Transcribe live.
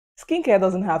Skincare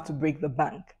doesn't have to break the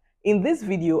bank. In this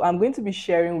video, I'm going to be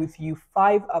sharing with you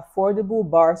 5 affordable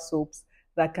bar soaps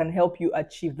that can help you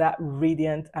achieve that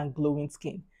radiant and glowing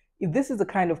skin. If this is the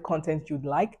kind of content you'd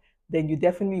like, then you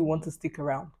definitely want to stick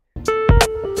around.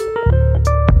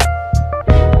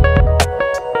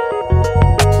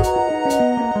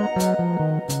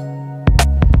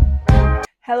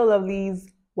 Hello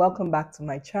lovelies, welcome back to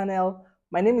my channel.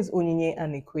 My name is Onyinye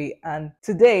Anikwe, and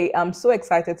today I'm so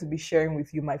excited to be sharing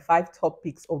with you my 5 top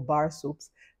picks of bar soaps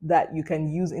that you can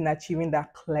use in achieving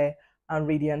that clear and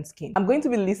radiant skin. I'm going to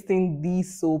be listing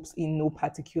these soaps in no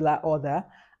particular order,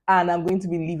 and I'm going to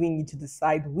be leaving you to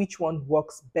decide which one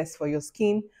works best for your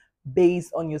skin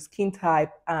based on your skin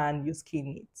type and your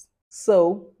skin needs.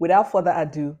 So without further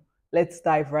ado, let's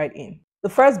dive right in. The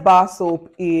first bar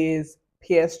soap is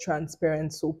Pearce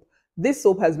Transparent Soap. This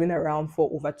soap has been around for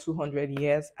over 200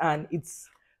 years and it's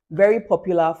very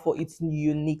popular for its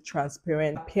unique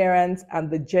transparent appearance and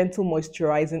the gentle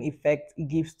moisturizing effect it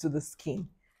gives to the skin.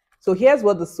 So here's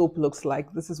what the soap looks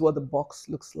like. This is what the box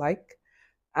looks like.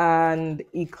 And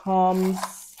it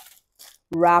comes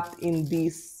wrapped in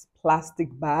this plastic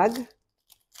bag.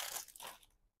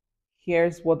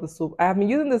 Here's what the soap, I have been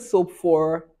using this soap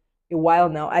for a while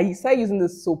now. I started using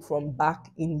this soap from back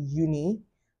in uni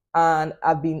and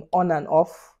I've been on and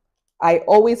off. I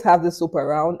always have this soap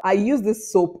around. I use this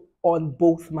soap on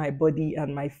both my body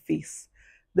and my face.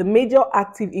 The major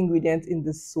active ingredient in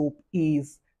this soap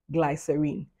is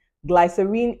glycerin.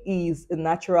 Glycerin is a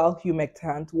natural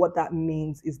humectant. What that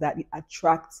means is that it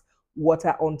attracts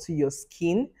water onto your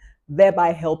skin,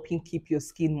 thereby helping keep your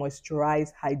skin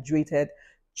moisturized, hydrated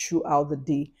throughout the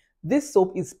day. This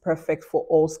soap is perfect for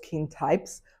all skin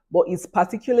types, but it's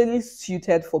particularly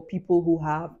suited for people who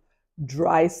have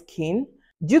dry skin.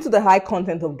 Due to the high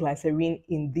content of glycerin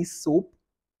in this soap,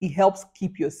 it helps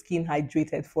keep your skin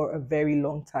hydrated for a very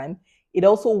long time. It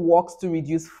also works to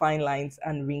reduce fine lines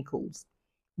and wrinkles.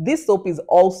 This soap is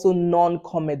also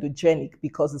non-comedogenic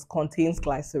because it contains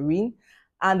glycerin,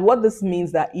 and what this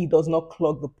means that it does not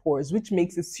clog the pores, which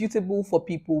makes it suitable for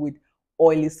people with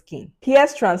oily skin.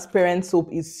 Pearce Transparent Soap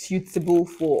is suitable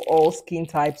for all skin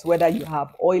types, whether you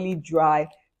have oily, dry,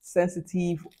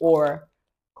 sensitive, or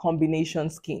combination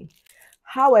skin.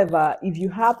 However, if you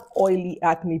have oily,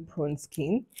 acne-prone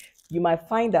skin, you might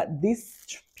find that this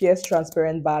Pearce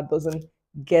Transparent bar doesn't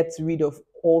get rid of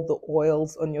all the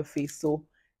oils on your face. So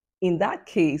in that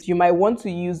case, you might want to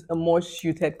use a more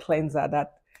suited cleanser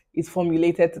that is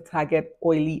formulated to target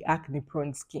oily,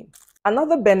 acne-prone skin.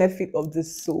 Another benefit of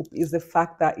this soap is the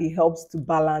fact that it helps to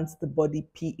balance the body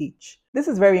pH. This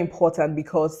is very important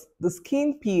because the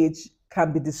skin pH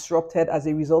can be disrupted as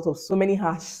a result of so many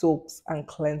harsh soaps and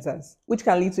cleansers, which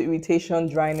can lead to irritation,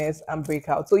 dryness, and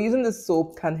breakouts. So using this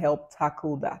soap can help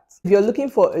tackle that. If you're looking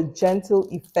for a gentle,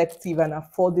 effective, and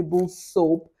affordable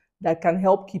soap that can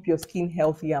help keep your skin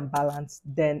healthy and balanced,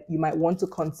 then you might want to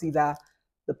consider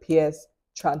the Pearce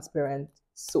Transparent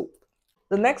Soap.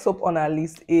 The next soap on our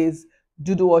list is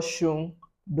Dudu Osun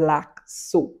Black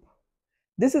Soap.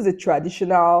 This is a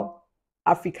traditional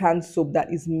African soap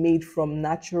that is made from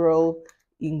natural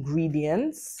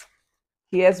ingredients.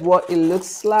 Here's what it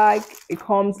looks like. It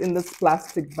comes in this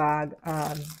plastic bag,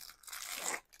 and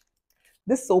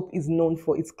this soap is known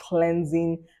for its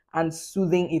cleansing and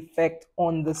soothing effect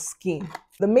on the skin.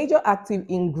 The major active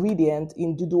ingredient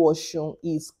in Dudu Osun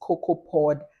is cocoa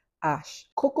pod ash.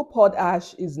 Cocoa pod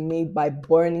ash is made by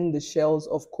burning the shells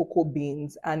of cocoa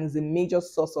beans and is a major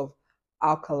source of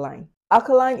alkaline.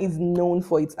 Alkaline is known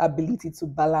for its ability to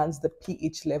balance the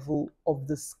pH level of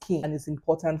the skin and is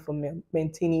important for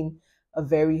maintaining a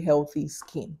very healthy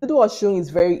skin. Dudu Osun is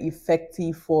very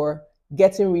effective for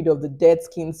getting rid of the dead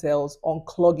skin cells,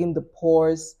 unclogging the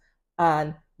pores,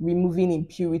 and removing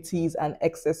impurities and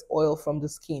excess oil from the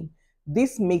skin.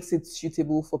 This makes it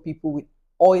suitable for people with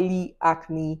oily,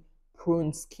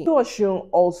 acne-prone skin. Dudu Osun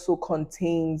also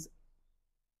contains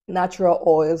natural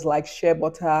oils like shea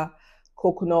butter,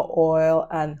 coconut oil,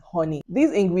 and honey.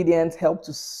 These ingredients help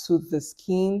to soothe the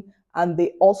skin, and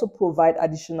they also provide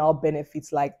additional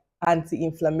benefits like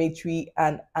anti-inflammatory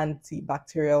and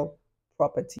antibacterial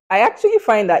properties. I actually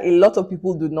find that a lot of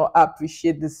people do not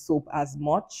appreciate this soap as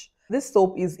much. This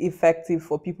soap is effective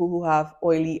for people who have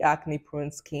oily,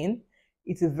 acne-prone skin.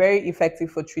 It is very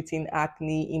effective for treating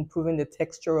acne, improving the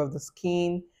texture of the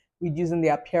skin, reducing the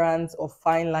appearance of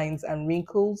fine lines and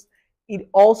wrinkles. It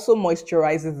also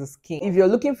moisturizes the skin. If you're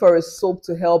looking for a soap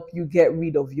to help you get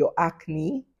rid of your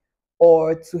acne,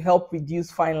 or to help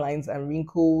reduce fine lines and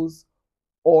wrinkles,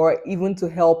 or even to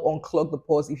help unclog the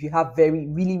pores if you have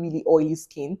really oily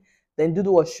skin, then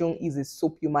Dudu Osun is a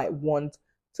soap you might want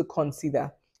to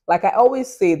consider. Like I always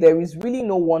say, there is really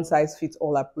no one size fits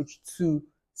all approach to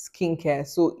skincare.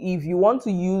 So if you want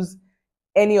to use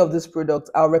any of these products,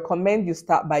 I'll recommend you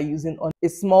start by using on a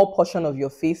small portion of your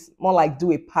face, more like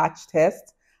do a patch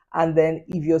test. And then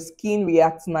if your skin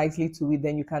reacts nicely to it,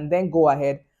 then you can then go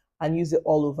ahead and use it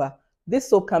all over. This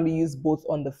soap can be used both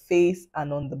on the face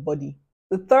and on the body.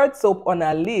 The third soap on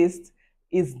our list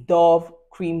is Dove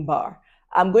Cream Bar.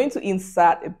 I'm going to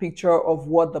insert a picture of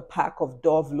what the pack of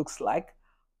Dove looks like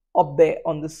up there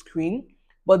on the screen.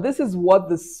 But this is what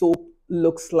the soap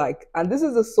looks like. And this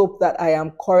is the soap that I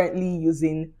am currently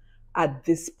using at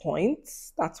this point.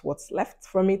 That's what's left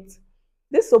from it.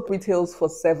 This soap retails for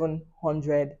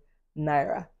 700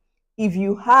 naira. If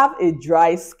you have a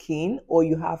dry skin or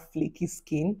you have flaky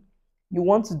skin, you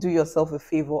want to do yourself a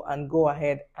favor and go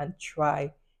ahead and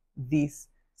try this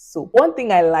soap. One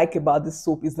thing I like about this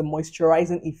soap is the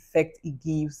moisturizing effect it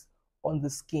gives on the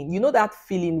skin. You know that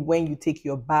feeling when you take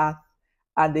your bath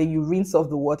and then you rinse off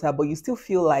the water, but you still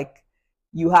feel like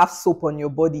you have soap on your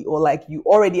body, or like you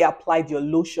already applied your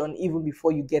lotion even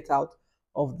before you get out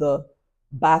of the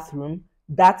bathroom.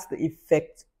 That's the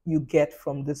effect you get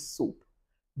from this soap.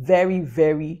 Very,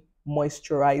 very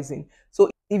moisturizing. So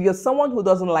if you're someone who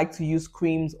doesn't like to use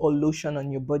creams or lotion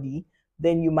on your body,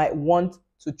 then you might want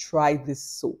to try this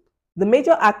soap. The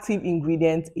major active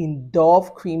ingredient in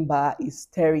Dove Cream Bar is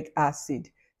stearic acid.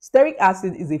 Stearic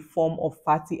acid is a form of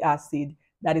fatty acid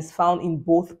that is found in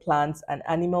both plants and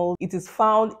animals. It is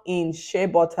found in shea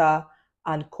butter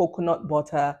and coconut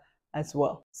butter as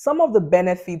well. Some of the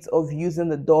benefits of using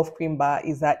the Dove Cream Bar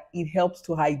is that it helps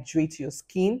to hydrate your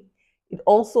skin. It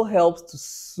also helps to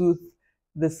soothe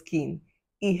the skin.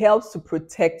 It helps to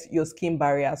protect your skin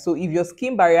barrier. So if your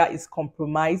skin barrier is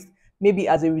compromised, maybe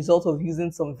as a result of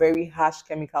using some very harsh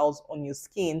chemicals on your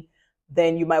skin,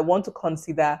 then you might want to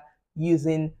consider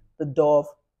using the Dove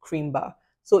Cream Bar.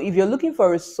 So if you're looking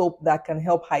for a soap that can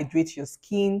help hydrate your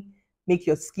skin, make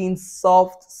your skin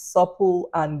soft, supple,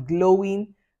 and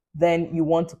glowing, then you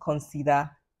want to consider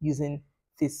using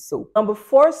this soap. Number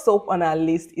 4 soap on our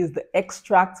list is the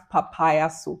Extract Papaya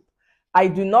soap. I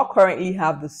do not currently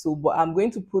have the soap, but I'm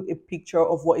going to put a picture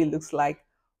of what it looks like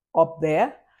up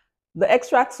there. The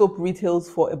Extract soap retails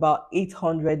for about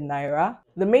 800 naira.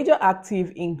 The major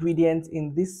active ingredient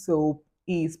in this soap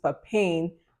is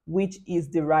papain, which is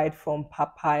derived from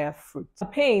papaya fruit.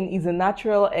 Papain is a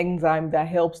natural enzyme that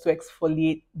helps to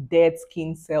exfoliate dead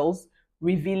skin cells,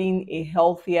 revealing a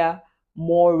healthier,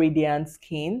 more radiant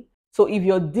skin. So if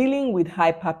you're dealing with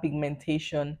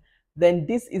hyperpigmentation, then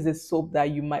this is a soap that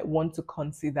you might want to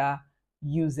consider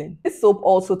using. This soap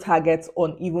also targets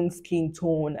uneven skin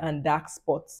tone and dark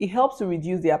spots. It helps to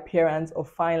reduce the appearance of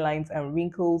fine lines and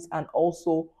wrinkles and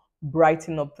also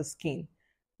brighten up the skin.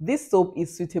 This soap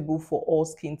is suitable for all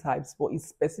skin types, but it's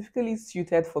specifically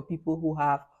suited for people who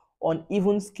have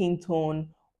uneven skin tone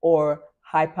or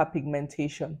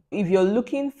hyperpigmentation. If you're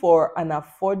looking for an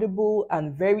affordable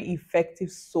and very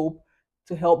effective soap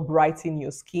to help brighten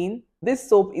your skin, this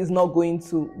soap is not going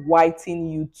to whiten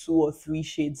you 2 or 3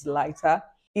 shades lighter.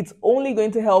 It's only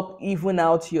going to help even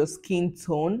out your skin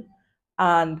tone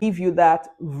and give you that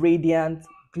radiant,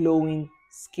 glowing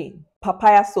skin.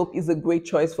 Papaya soap is a great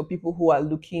choice for people who are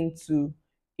looking to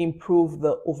improve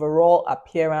the overall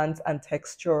appearance and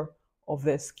texture of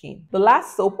their skin. The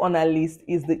last soap on our list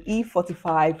is the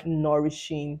E45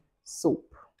 Nourishing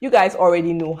Soap. You guys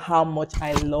already know how much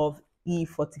I love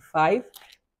E45.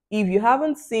 If you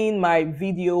haven't seen my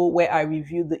video where I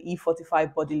reviewed the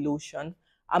E45 body lotion,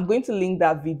 I'm going to link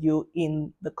that video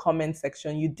in the comment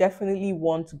section. You definitely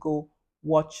want to go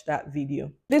watch that video.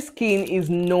 This skin is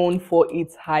known for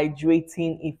its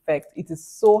hydrating effect. It is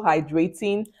so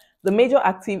hydrating. The major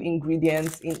active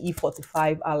ingredients in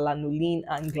E45 are lanolin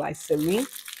and glycerin.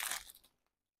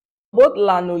 Both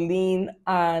lanolin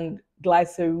and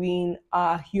glycerin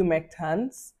are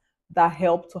humectants that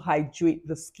help to hydrate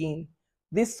the skin.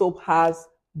 This soap has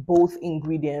both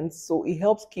ingredients, so it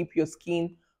helps keep your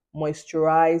skin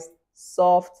moisturized,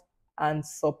 soft, and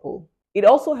supple. It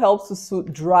also helps to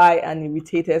soothe dry and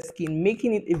irritated skin,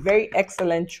 making it a very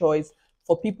excellent choice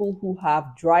for people who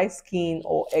have dry skin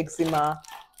or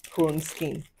eczema-prone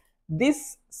skin.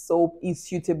 This soap is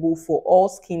suitable for all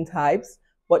skin types,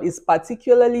 but is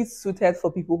particularly suited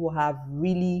for people who have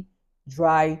really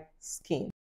dry skin.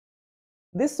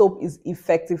 This soap is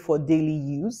effective for daily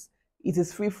use. It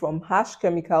is free from harsh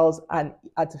chemicals and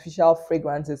artificial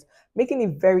fragrances, making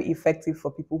it very effective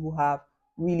for people who have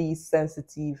really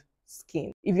sensitive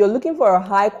skin. If you're looking for a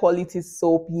high quality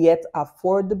soap yet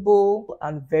affordable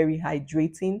and very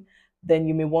hydrating, then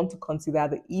you may want to consider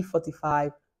the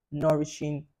E45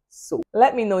 Nourishing soap.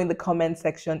 Let me know in the comment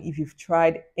section if you've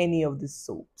tried any of these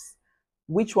soaps.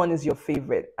 Which one is your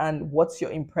favorite and what's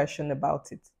your impression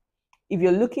about it? If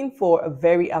you're looking for a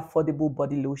very affordable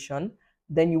body lotion,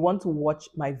 then you want to watch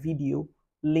my video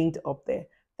linked up there.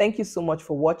 Thank you so much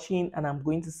for watching, and I'm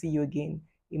going to see you again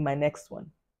in my next one.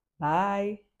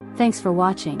 Bye. Thanks for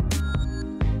watching.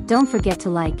 Don't forget to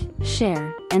like,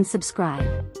 share, and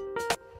subscribe.